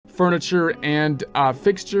furniture and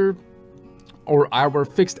fixture or our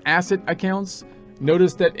fixed asset accounts.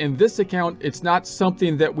 Notice that in this account, it's not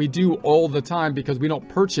something that we do all the time because we don't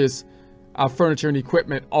purchase furniture and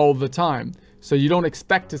equipment all the time. So you don't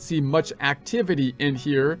expect to see much activity in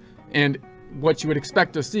here. And what you would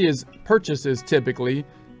expect to see is purchases typically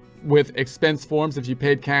with expense forms if you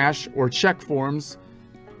paid cash, or check forms,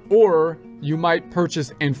 or you might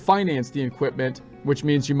purchase and finance the equipment, which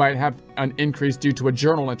means you might have an increase due to a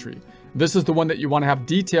journal entry. This is the one that you want to have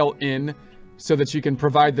detail in so that you can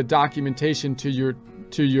provide the documentation to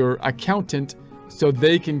your accountant so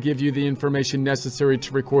they can give you the information necessary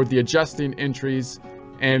to record the adjusting entries.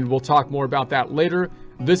 And we'll talk more about that later.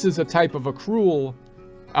 This is a type of accrual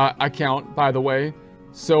account, by the way.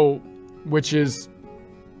 So, which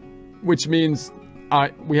means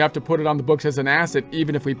we have to put it on the books as an asset,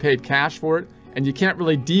 even if we paid cash for it. And you can't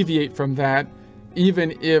really deviate from that,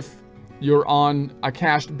 even if you're on a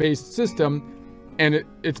cash-based system. And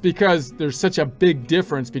it's because there's such a big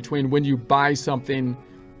difference between when you buy something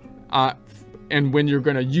and when you're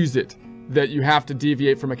going to use it, that you have to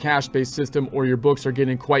deviate from a cash-based system, or your books are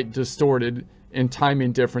getting quite distorted in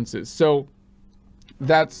timing differences. So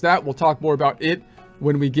that's that. We'll talk more about it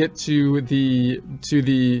when we get to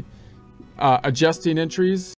the adjusting entries.